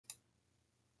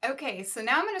Okay, so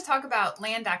now I'm going to talk about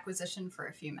land acquisition for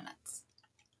a few minutes.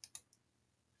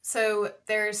 So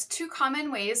there's two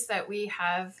common ways that we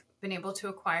have been able to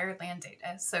acquire land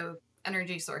data, so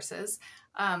energy sources.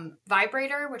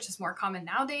 Vibrator, which is more common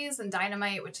nowadays, and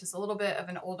dynamite, which is a little bit of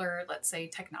an older, let's say,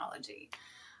 technology.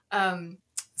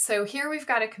 So here we've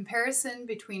got a comparison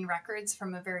between records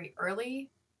from a very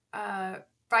early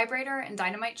vibrator and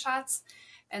dynamite shots.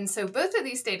 And so both of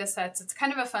these data sets, it's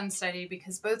kind of a fun study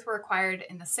because both were acquired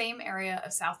in the same area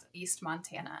of southeast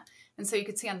Montana. And so you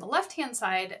could see on the left-hand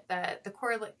side that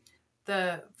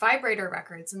the vibrator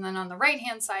records, and then on the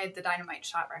right-hand side, the dynamite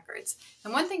shot records.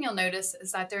 And one thing you'll notice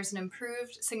is that there's an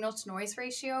improved signal-to-noise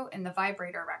ratio in the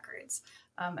vibrator records.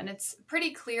 And it's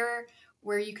pretty clear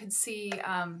where you could see,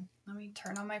 let me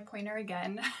turn on my pointer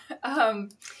again,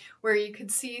 where you could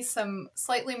see some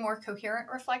slightly more coherent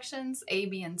reflections, A,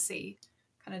 B, and C,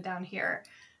 kind of down here.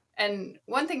 And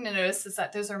one thing to notice is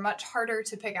that those are much harder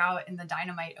to pick out in the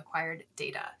dynamite acquired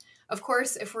data. Of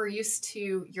course, if you're used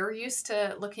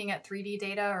to looking at 3D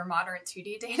data or modern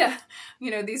 2D data,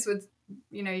 these would,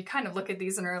 you kind of look at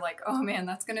these and are like, oh man,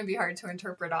 that's going to be hard to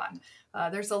interpret on.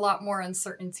 There's a lot more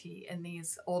uncertainty in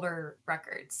these older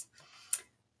records.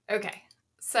 Okay,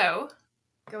 so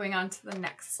going on to the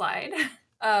next slide.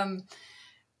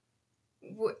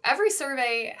 Every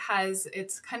survey has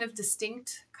its kind of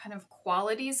distinct kind of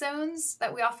quality zones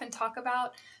that we often talk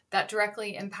about that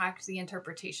directly impact the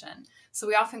interpretation. So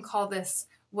we often call this,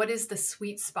 what is the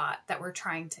sweet spot that we're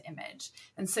trying to image?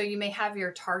 And so you may have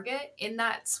your target in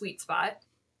that sweet spot,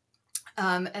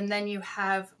 and then you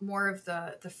have more of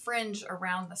the fringe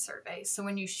around the survey. So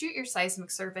when you shoot your seismic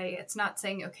survey, it's not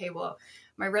saying, okay, well,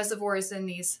 my reservoir is in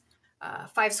these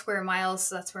 5 square miles,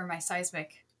 so that's where my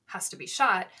seismic has to be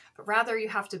shot, but rather you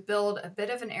have to build a bit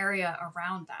of an area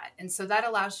around that. And so that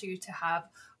allows you to have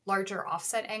larger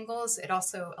offset angles. It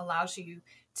also allows you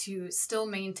to still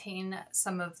maintain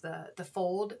some of the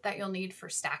fold that you'll need for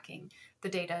stacking the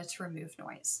data to remove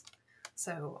noise.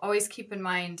 So always keep in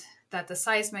mind that the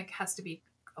seismic has to be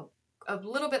a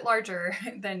little bit larger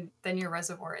than your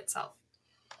reservoir itself.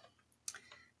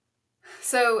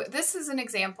 So this is an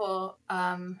example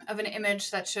of an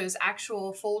image that shows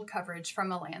actual fold coverage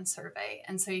from a land survey.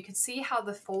 And so you can see how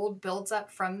the fold builds up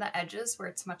from the edges where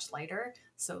it's much lighter,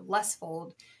 so less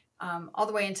fold, all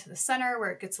the way into the center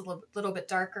where it gets a little bit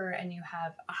darker and you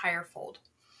have a higher fold.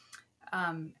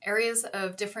 Areas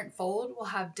of different fold will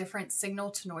have different signal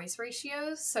to noise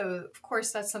ratios. So of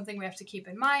course that's something we have to keep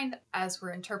in mind as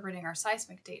we're interpreting our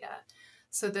seismic data.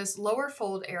 So those lower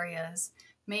fold areas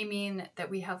may mean that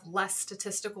we have less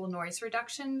statistical noise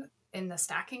reduction in the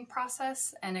stacking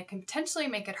process, and it can potentially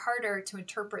make it harder to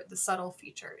interpret the subtle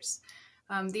features.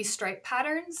 These stripe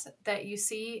patterns that you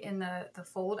see in the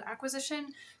fold acquisition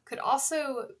could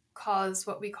also cause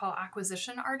what we call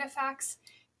acquisition artifacts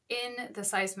in the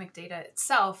seismic data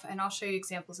itself, and I'll show you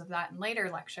examples of that in later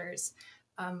lectures,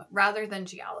 rather than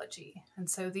geology. And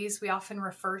so these we often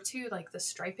refer to, like the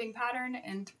striping pattern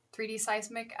in 3D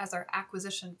seismic, as our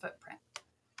acquisition footprint.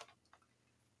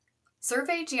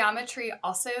 Survey geometry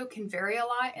also can vary a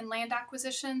lot in land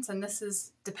acquisitions, and this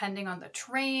is depending on the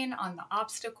terrain, on the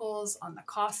obstacles, on the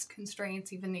cost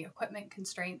constraints, even the equipment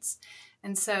constraints.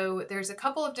 And so there's a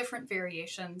couple of different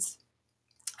variations.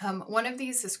 One of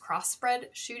these is cross-spread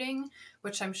shooting,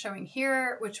 which I'm showing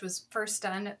here, which was first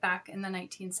done back in the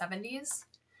 1970s.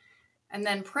 And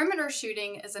then perimeter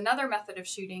shooting is another method of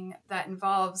shooting that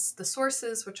involves the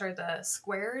sources, which are the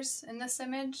squares in this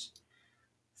image.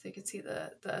 So you can see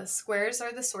the squares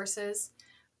are the sources,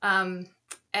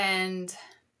 and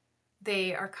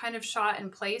they are kind of shot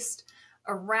and placed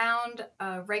around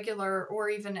a regular or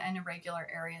even an irregular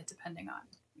area, depending on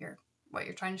what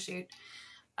you're trying to shoot.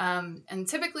 And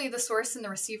typically the source and the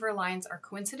receiver lines are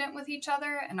coincident with each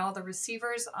other, and all the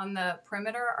receivers on the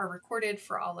perimeter are recorded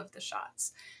for all of the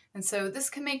shots. And so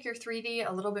this can make your 3D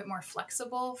a little bit more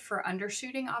flexible for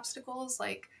undershooting obstacles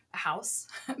like a house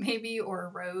maybe, or a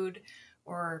road,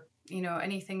 or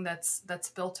anything that's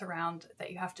built around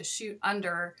that you have to shoot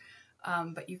under,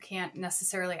 but you can't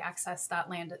necessarily access that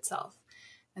land itself.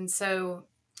 And so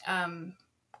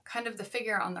kind of the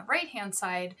figure on the right-hand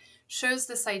side shows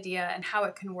this idea and how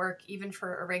it can work even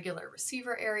for irregular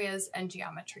receiver areas and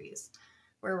geometries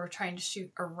where we're trying to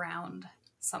shoot around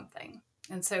something.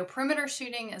 And so perimeter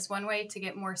shooting is one way to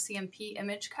get more CMP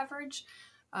image coverage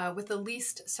with the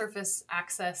least surface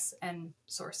access and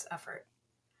source effort.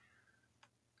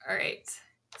 All right,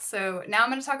 so now I'm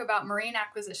going to talk about marine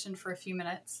acquisition for a few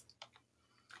minutes.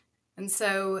 And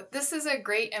so this is a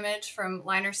great image from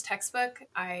Liner's textbook.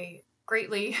 I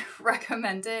greatly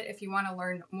recommend it if you want to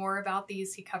learn more about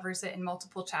these. He covers it in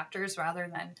multiple chapters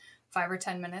rather than 5 or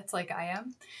 10 minutes like I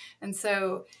am. And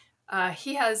so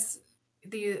he has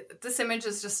this image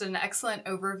is just an excellent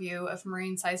overview of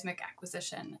marine seismic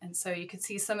acquisition. And so you can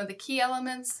see some of the key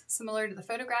elements similar to the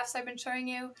photographs I've been showing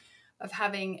you of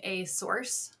having a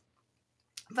source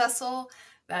vessel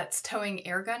that's towing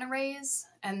airgun arrays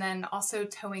and then also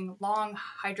towing long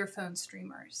hydrophone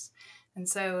streamers. And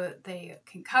so they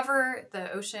can cover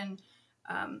the ocean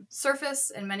surface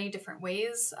in many different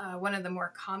ways. One of the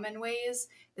more common ways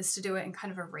is to do it in kind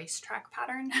of a racetrack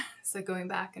pattern. So going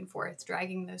back and forth,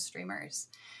 dragging those streamers.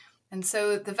 And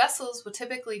so the vessels will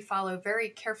typically follow very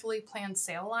carefully planned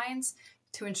sail lines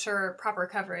to ensure proper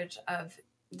coverage of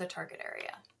the target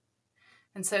area.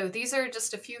 And so these are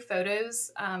just a few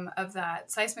photos of that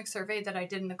seismic survey that I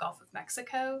did in the Gulf of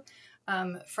Mexico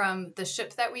from the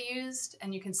ship that we used.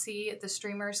 And you can see the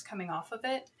streamers coming off of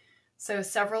it. So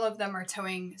several of them are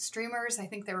towing streamers. I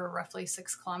think they were roughly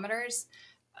 6 kilometers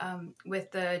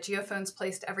with the geophones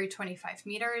placed every 25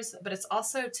 meters, but it's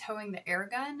also towing the air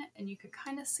gun, and you could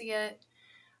kind of see it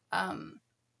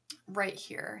right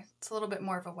here. It's a little bit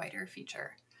more of a wider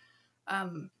feature.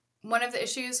 One of the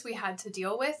issues we had to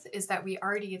deal with is that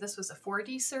this was a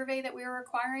 4D survey that we were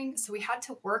requiring, so we had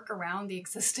to work around the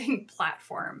existing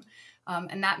platform.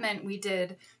 And that meant we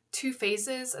did 2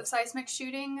 phases of seismic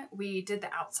shooting. We did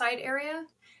the outside area,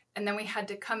 and then we had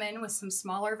to come in with some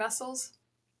smaller vessels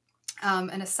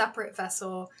and a separate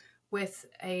vessel with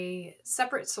a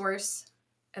separate source,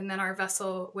 and then our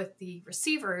vessel with the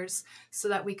receivers so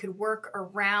that we could work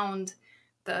around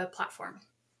the platform.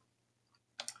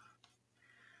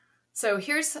 So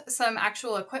here's some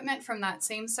actual equipment from that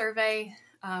same survey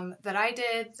that I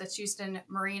did that's used in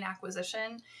marine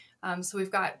acquisition. So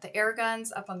we've got the air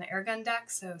guns up on the air gun deck,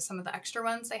 so some of the extra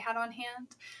ones they had on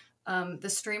hand. The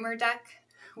streamer deck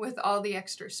with all the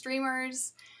extra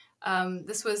streamers.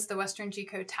 This was the Western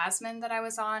Geco Tasman that I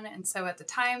was on, and so at the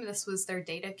time this was their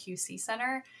data QC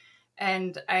center.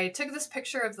 And I took this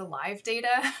picture of the live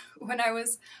data when I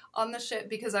was on the ship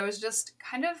because I was just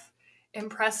kind of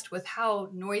impressed with how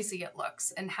noisy it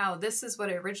looks and how this is what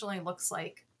it originally looks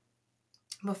like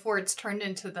before it's turned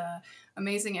into the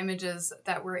amazing images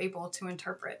that we're able to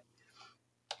interpret.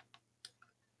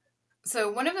 So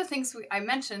one of the things I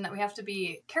mentioned that we have to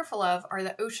be careful of are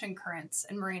the ocean currents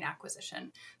in marine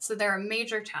acquisition. So they're a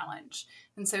major challenge.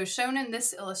 And so shown in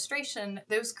this illustration,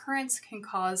 those currents can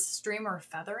cause streamer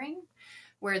feathering,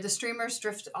 where the streamers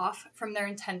drift off from their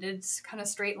intended kind of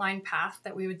straight line path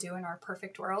that we would do in our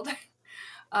perfect world.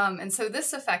 And so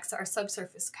this affects our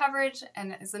subsurface coverage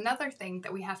and is another thing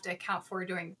that we have to account for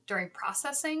during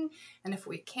processing. And if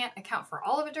we can't account for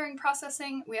all of it during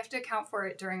processing, we have to account for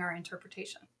it during our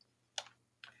interpretation.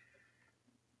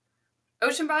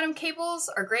 Ocean bottom cables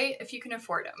are great if you can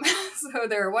afford them. So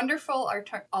they're a wonderful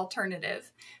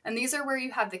alternative. And these are where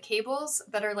you have the cables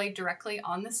that are laid directly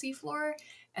on the seafloor,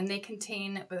 and they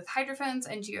contain both hydrophones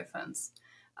and geophones.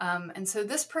 And so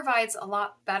this provides a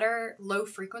lot better low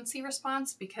frequency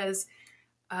response because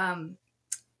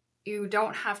you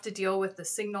don't have to deal with the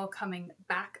signal coming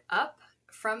back up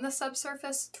from the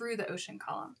subsurface through the ocean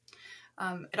column.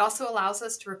 It also allows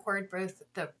us to record both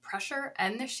the pressure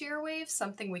and the shear waves,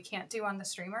 something we can't do on the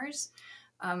streamers.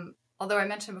 Although I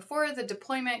mentioned before, the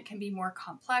deployment can be more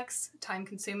complex,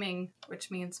 time-consuming, which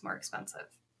means more expensive.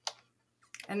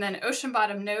 And then ocean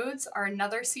bottom nodes are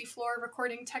another seafloor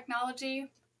recording technology.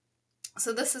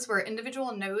 So this is where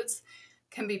individual nodes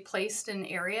can be placed in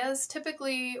areas,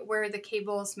 typically where the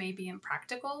cables may be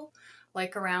impractical,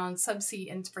 like around subsea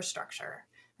infrastructure.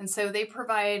 And so they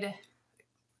provide,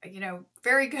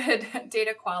 very good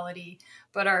data quality,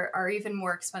 but are even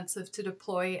more expensive to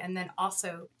deploy and then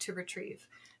also to retrieve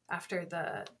after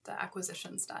the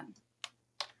acquisition's done.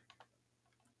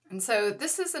 And so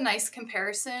this is a nice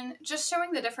comparison, just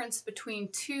showing the difference between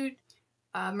 2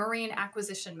 marine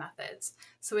acquisition methods.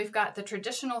 So we've got the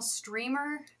traditional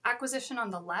streamer acquisition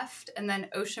on the left and then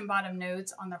ocean bottom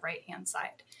nodes on the right-hand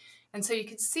side. And so you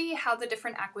can see how the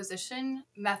different acquisition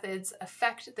methods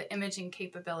affect the imaging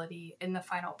capability in the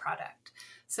final product.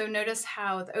 So notice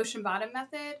how the ocean bottom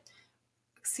method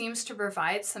seems to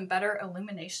provide some better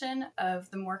illumination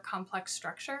of the more complex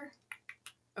structure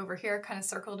over here, kind of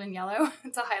circled in yellow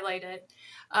to highlight it,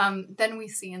 than we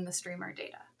see in the streamer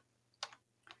data.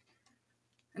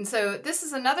 And so this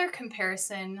is another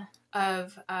comparison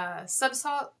of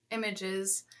subsalt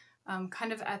images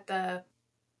kind of at the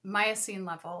Miocene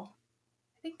level.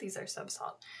 I think these are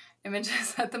subsalt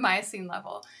images at the Miocene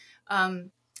level.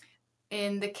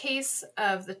 In the case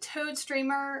of the towed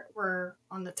streamer, we're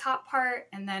on the top part,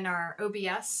 and then our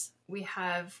OBS, we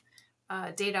have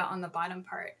data on the bottom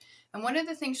part. And one of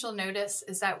the things you'll notice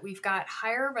is that we've got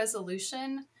higher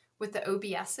resolution with the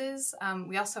OBSs.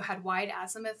 We also had wide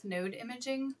azimuth node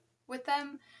imaging with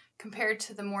them compared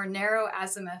to the more narrow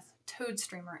azimuth towed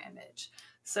streamer image.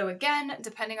 So again,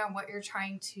 depending on what you're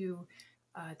trying to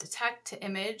detect, to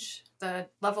image, the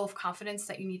level of confidence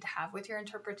that you need to have with your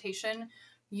interpretation,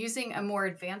 using a more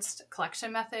advanced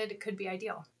collection method could be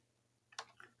ideal.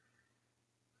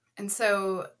 And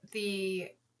so the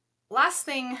last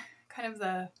thing, kind of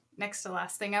the next to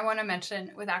last thing I want to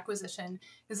mention with acquisition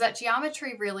is that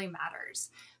geometry really matters.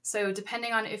 So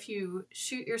depending on if you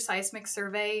shoot your seismic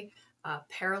survey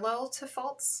parallel to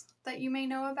faults that you may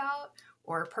know about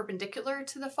or perpendicular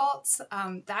to the faults,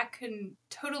 that can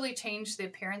totally change the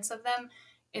appearance of them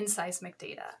in seismic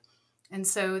data. And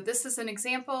so this is an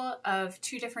example of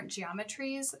two different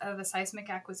geometries of a seismic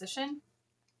acquisition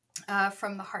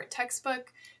from the Hart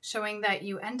textbook, showing that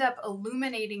you end up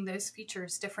illuminating those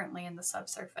features differently in the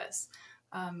subsurface.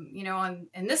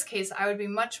 In this case, I would be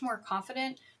much more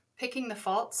confident picking the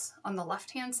faults on the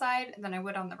left-hand side than I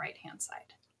would on the right-hand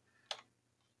side.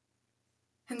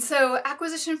 And so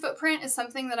acquisition footprint is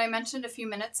something that I mentioned a few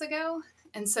minutes ago.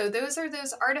 And so those are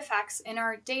those artifacts in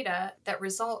our data that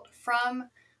result from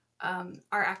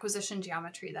our acquisition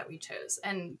geometry that we chose.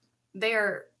 And they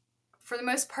are, for the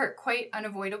most part, quite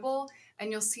unavoidable,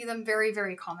 and you'll see them very,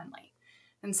 very commonly.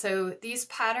 And so these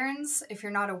patterns, if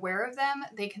you're not aware of them,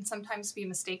 they can sometimes be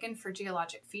mistaken for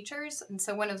geologic features. And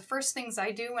so one of the first things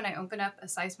I do when I open up a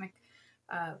seismic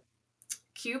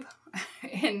cube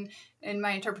in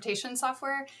my interpretation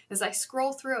software is I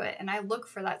scroll through it and I look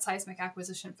for that seismic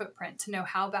acquisition footprint to know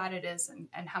how bad it is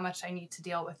and how much I need to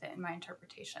deal with it in my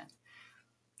interpretation.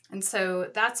 And so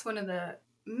that's one of the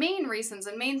main reasons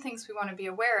and main things we want to be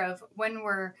aware of when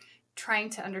we're trying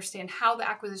to understand how the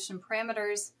acquisition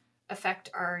parameters affect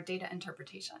our data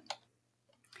interpretation.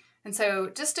 And so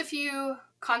just a few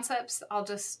concepts I'll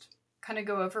just kind of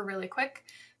go over really quick.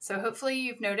 So hopefully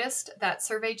you've noticed that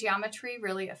survey geometry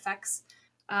really affects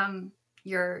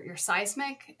your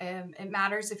seismic. It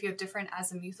matters if you have different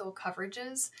azimuthal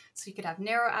coverages. So you could have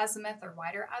narrow azimuth or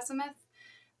wider azimuth.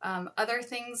 Other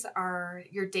things are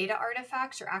your data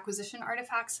artifacts, your acquisition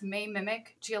artifacts may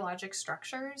mimic geologic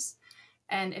structures.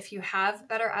 And if you have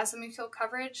better azimuthal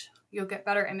coverage, you'll get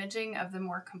better imaging of the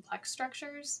more complex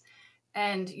structures.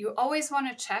 And you always want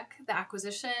to check the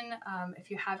acquisition. If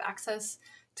you have access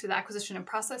to the acquisition and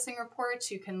processing reports,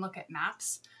 you can look at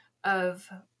maps of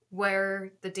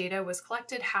where the data was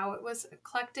collected, how it was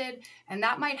collected, and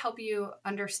that might help you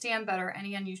understand better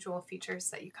any unusual features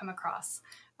that you come across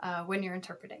when you're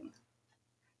interpreting.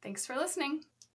 Thanks for listening.